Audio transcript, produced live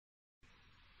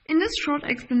In this short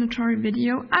explanatory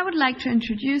video, I would like to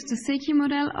introduce the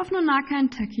SECI-Model of Nonaka and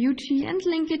Takeuchi and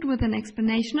link it with an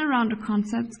explanation around the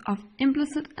concepts of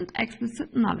implicit and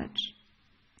explicit knowledge.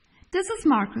 This is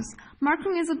Marcus.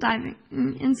 Marcus is a diving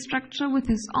instructor with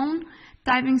his own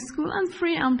diving school and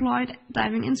 3 employed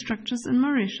diving instructors in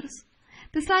Mauritius.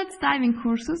 Besides diving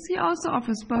courses, he also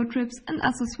offers boat trips and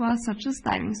accessoires such as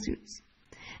diving suits.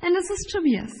 And this is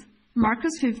Tobias,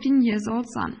 Marcus' 15 years old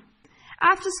son.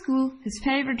 After school, his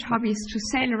favorite hobby is to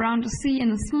sail around the sea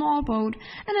in a small boat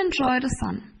and enjoy the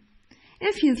sun.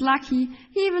 If he is lucky,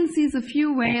 he even sees a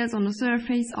few whales on the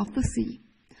surface of the sea.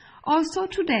 Also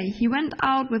today he went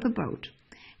out with a boat.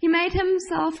 He made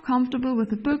himself comfortable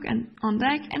with a book on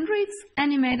deck and reads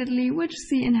animatedly which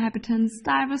sea inhabitants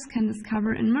divers can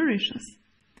discover in Mauritius.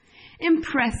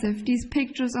 Impressive, these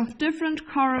pictures of different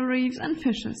coral reefs and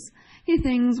fishes, he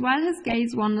thinks while his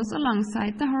gaze wanders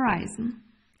alongside the horizon.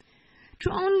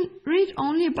 To read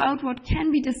only about what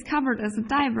can be discovered as a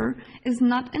diver is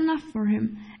not enough for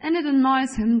him, and it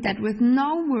annoys him that with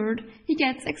no word he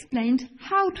gets explained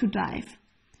how to dive.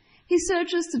 He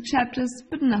searches the chapters,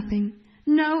 but nothing,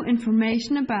 no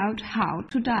information about how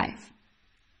to dive.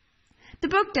 The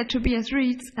book that Tobias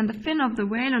reads and the fin of the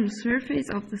whale on the surface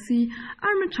of the sea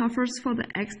are metaphors for the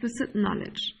explicit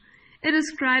knowledge. It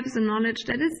describes the knowledge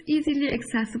that is easily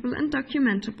accessible and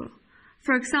documentable.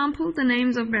 For example, the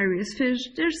names of various fish,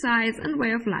 their size and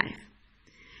way of life.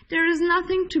 There is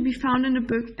nothing to be found in the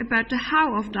book about the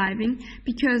how of diving,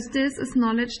 because this is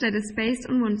knowledge that is based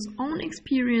on one's own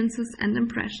experiences and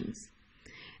impressions.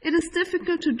 It is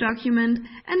difficult to document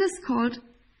and is called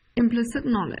implicit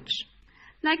knowledge.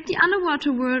 Like the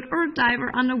underwater world or a diver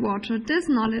underwater, this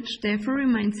knowledge therefore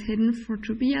remains hidden for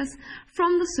Tobias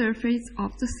from the surface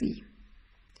of the sea.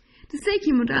 The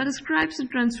SECI-Model describes the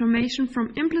transformation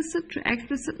from implicit to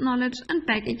explicit knowledge and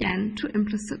back again to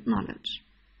implicit knowledge.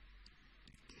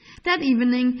 That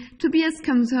evening, Tobias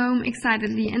comes home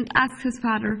excitedly and asks his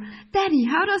father, "Daddy,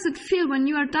 how does it feel when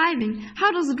you are diving?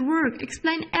 How does it work?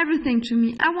 Explain everything to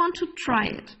me. I want to try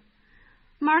it."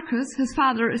 Marcus, his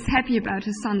father, is happy about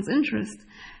his son's interest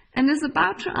and is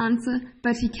about to answer,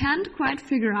 but he can't quite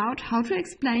figure out how to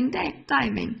explain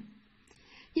diving.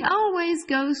 He always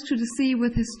goes to the sea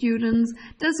with his students,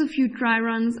 does a few dry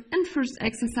runs and first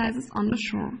exercises on the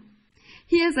shore.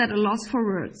 He is at a loss for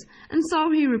words, and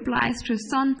so he replies to his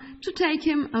son to take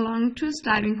him along to his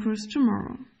diving course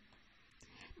tomorrow.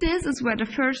 This is where the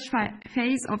first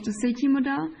phase of the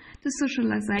SECI-Model, the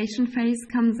socialization phase,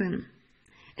 comes in.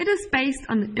 It is based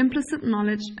on the implicit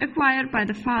knowledge acquired by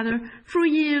the father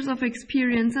through years of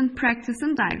experience and practice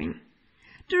in diving.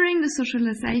 During the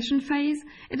socialization phase,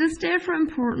 it is therefore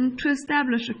important to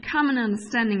establish a common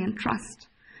understanding and trust.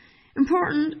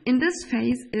 Important in this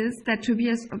phase is that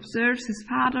Tobias observes his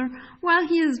father while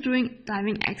he is doing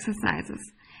diving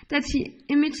exercises, that he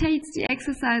imitates the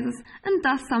exercises and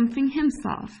does something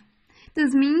himself.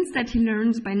 This means that he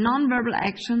learns by non-verbal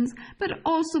actions, but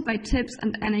also by tips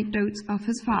and anecdotes of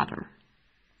his father.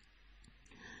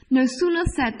 No sooner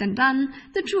said than done,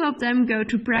 the two of them go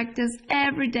to practice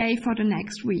every day for the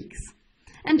next weeks.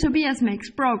 And Tobias makes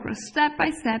progress step by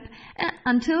step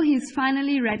until he is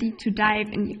finally ready to dive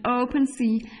in the open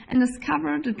sea and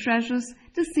discover the treasures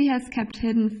the sea has kept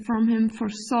hidden from him for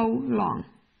so long.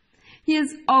 He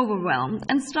is overwhelmed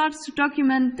and starts to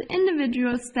document the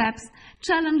individual steps,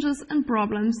 challenges and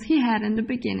problems he had in the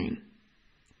beginning.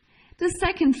 The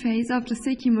second phase of the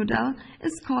SECI-Model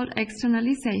is called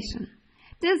externalization.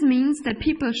 This means that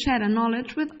people share their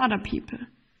knowledge with other people.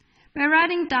 By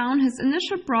writing down his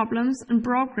initial problems and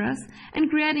progress and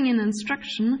creating an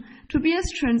instruction,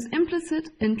 Tobias turns implicit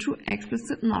into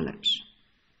explicit knowledge.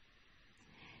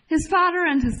 His father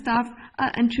and his staff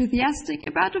are enthusiastic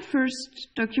about the first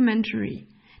documentary.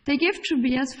 They give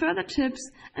Tobias further tips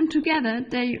and together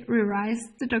they revise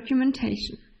the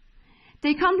documentation.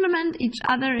 They complement each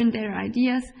other in their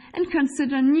ideas and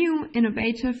consider new,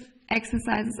 innovative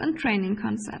exercises and training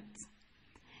concepts.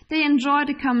 They enjoy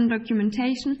the common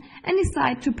documentation and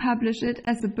decide to publish it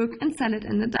as a book and sell it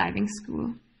in the diving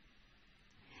school.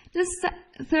 This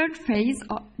third phase,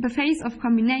 the phase of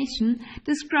combination,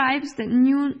 describes that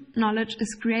new knowledge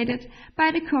is created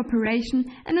by the cooperation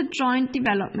and the joint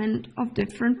development of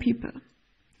different people.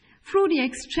 Through the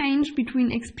exchange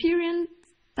between experienced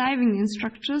diving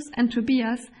instructors and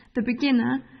Tobias, the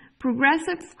beginner,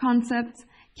 progressive concepts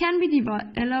can be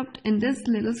developed in this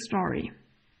little story.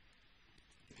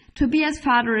 Tobias'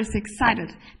 father is excited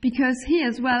because he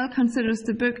as well considers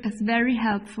the book as very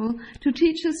helpful to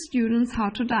teach his students how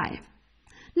to dive.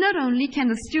 Not only can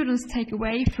the students take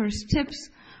away first tips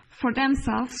for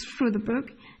themselves through the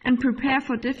book and prepare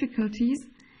for difficulties,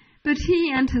 but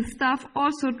he and his staff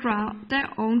also draw their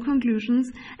own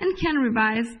conclusions and can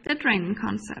revise their training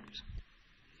concept.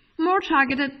 More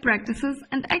targeted practices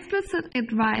and explicit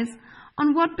advice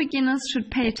on what beginners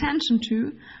should pay attention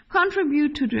to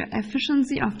contribute to the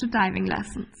efficiency of the diving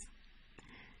lessons.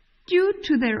 Due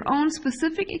to their own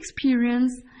specific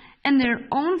experience and their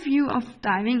own view of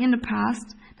diving in the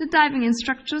past, the diving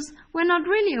instructors were not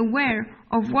really aware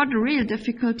of what the real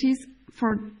difficulties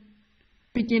for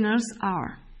beginners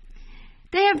are.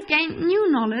 They have gained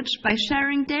new knowledge by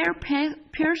sharing their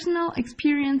personal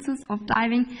experiences of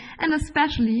diving and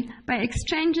especially by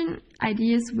exchanging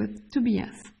ideas with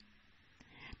Tobias.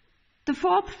 The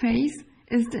fourth phase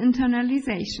is the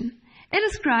internalization.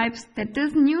 It describes that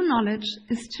this new knowledge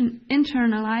is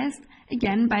internalized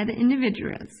again by the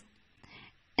individuals.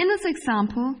 In this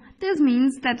example, this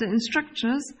means that the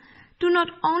instructors do not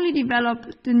only develop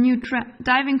the new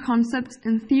diving concepts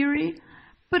in theory,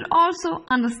 but also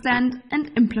understand and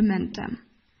implement them.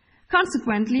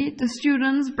 Consequently, the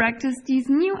students practice these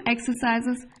new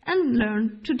exercises and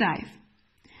learn to dive.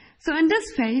 So in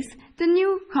this phase, the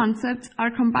new concepts are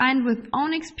combined with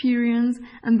own experience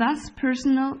and thus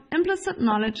personal implicit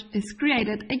knowledge is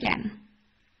created again.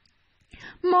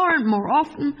 More and more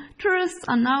often, tourists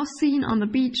are now seen on the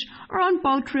beach or on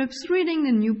boat trips reading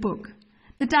the new book.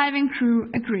 The diving crew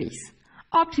agrees.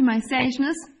 Optimization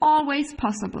is always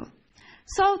possible.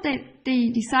 So they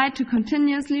decide to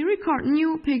continuously record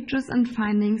new pictures and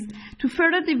findings to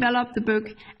further develop the book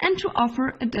and to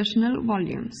offer additional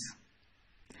volumes.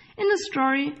 In the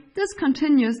story, this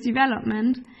continuous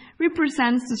development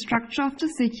represents the structure of the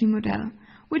SECI-Model,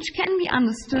 which can be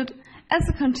understood as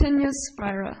a continuous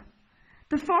spiral.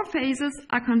 The four phases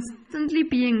are constantly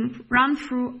being run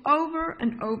through over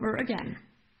and over again.